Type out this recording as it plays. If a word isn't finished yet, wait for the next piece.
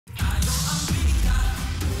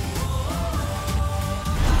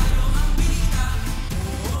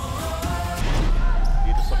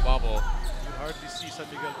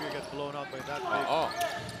San Miguel Pier get blown out by that big.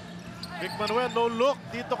 Vic Manuel, no look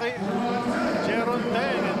dito kay Jeron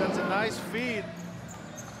Teng, and that's a nice feed.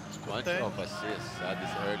 Bunch of assists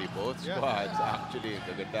this early. Both squads actually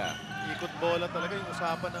gaganda. Ikot bola talaga yung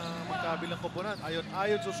usapan ng magkabilang koponan.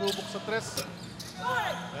 Ayon susubok sa tres.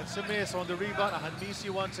 That's a miss on the rebound. Ahanmisi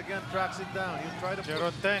once again tracks it down. He'll try to...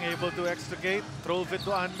 Jeron Teng able to extricate. Throw it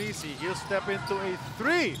to Ahanmisi. He'll step into a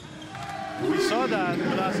three. We saw that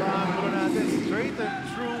mula sa angulo natin. Straight and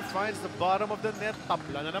true. Finds the bottom of the net.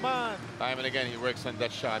 Tabla na naman. Time and again, he works on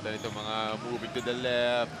that shot. And itong mga moving to the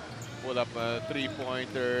left. Pull up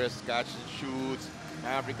three-pointers. Catch and shoots.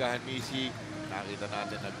 Maverick Ahanmisi. Nakita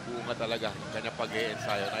natin, nagbunga talaga. Kanya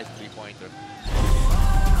pag-e-ensayo. Nice three-pointer.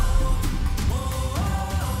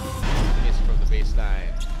 Miss from the baseline.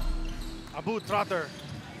 Abu Trotter.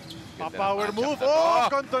 Pa-power move. Oh,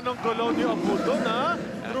 kanto ng golaw ni Abu doon, ha?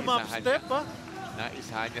 Drop step, ha?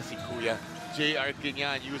 Naisahan niya si Kuya J.R.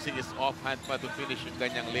 Kinyan using his offhand pa to finish yung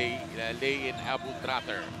kanyang lay in Abu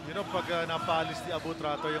Trotter. You know, pag napalis ni Abu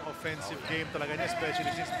Trotter yung offensive game talaga niya, especially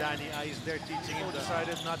since Danny I is there teaching him,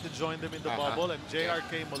 decided not to join them in the bubble, and J.R.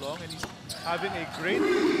 came along, and he's having a great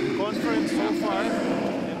conference so far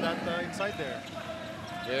in that inside there.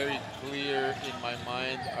 Very clear in my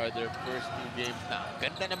mind are their first two games na.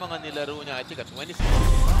 Ganda na mga nilaro niya. I think at 26.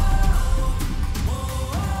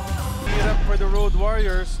 Hirap for the Road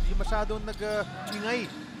Warriors. Di masyadong nag-ingay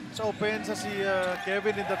sa opensa si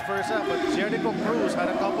Kevin in that first half. But Jericho Cruz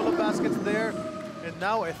had a couple of baskets there. And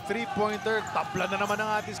now a three-pointer. Tabla na naman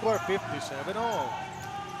ang ating score. 57-0.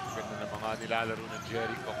 Ganda na mga nilalaro ng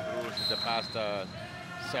Jericho Cruz in the past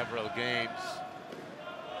several games.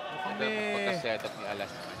 Pagka-setup ni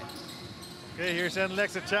Alas. Okay, here's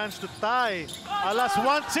NLEX, a chance to tie. Alas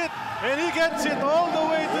wants it, and he gets it all the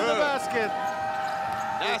way to the basket.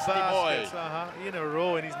 Nasty boy. In a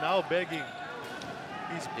row, and he's now begging.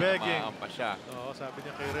 He's begging. Oo, sabi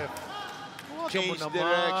niya kay ref. Change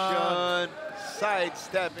direction,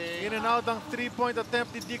 sidestepping. In and out ang three-point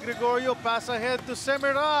attempt ni Di Gregorio. Pass ahead to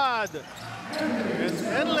Semerad. And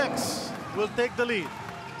NLEX will take the lead.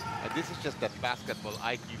 And this is just that basketball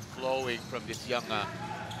IQ flowing from this young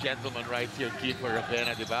gentleman right here, Kiefer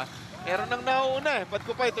Ravena, di ba? Meron nang nauna eh. Ba't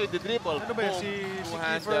ko pa ito i-dribble? Ano ba yan? Si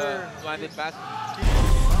Kiefer? Two-handed pass.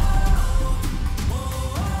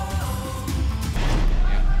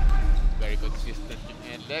 Yeah. Very consistent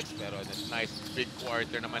yung NLEX, pero this nice big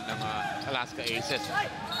quarter naman ng Alaska Aces. 36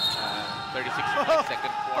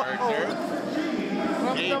 second quarter.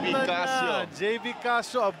 JV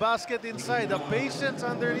Casio, a basket inside, a patience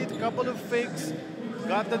underneath, a couple of fakes,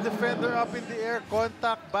 got the defender up in the air,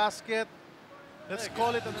 contact basket. Let's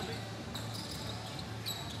call it an amazing.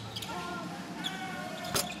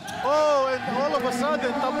 Oh, and all of a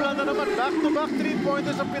sudden, tabla na naman, back-to-back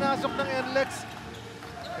three-pointers ang pinasok ng NLEX.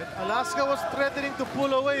 And Alaska was threatening to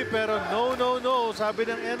pull away, pero no. Sabi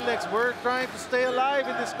ng NLEX, we're trying to stay alive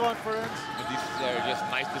in this conference. And these are just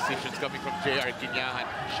nice decisions coming from J.R. Kinyahan.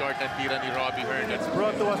 Short and tira ni Robbie Hearn. It's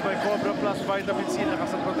brought to us by Cobra Plus Vitamin C.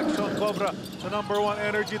 Lakas ang proteksyon, Cobra. The #1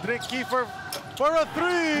 energy drink. Kiefer for a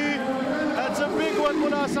three. That's a big one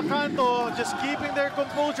mula sa kanto. Just keeping their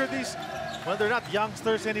composure. Well, they're not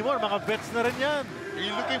youngsters anymore. Mga vets na rin yan. Are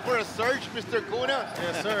you looking for a surge, Mr. Kuna?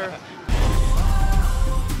 Yes, sir.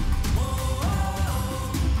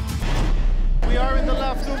 We are in the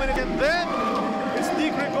last 2 minutes, and then it's Di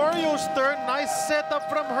Gregorio's turn. Nice setup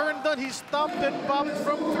from Herndon. He stopped and popped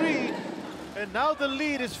from three. And now the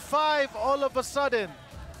lead is 5 all of a sudden.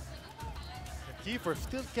 And Kiefer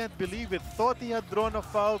still can't believe it. Thought he had drawn a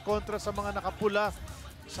foul kontra sa mga nakapula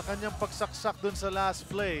sa kanyang pagsaksak dun sa last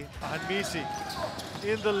play. Ahanmisi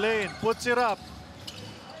in the lane, puts it up.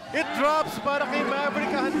 It drops para kay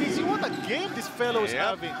Maverick Ahanmisi. What a game this fellow is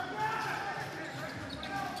having.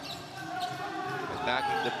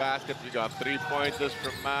 Attacking the basket, we got three-pointers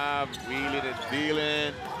from Mav, wheeling and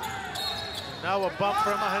dealing. Now a bump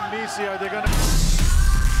from Ahanmisi. Are they gonna...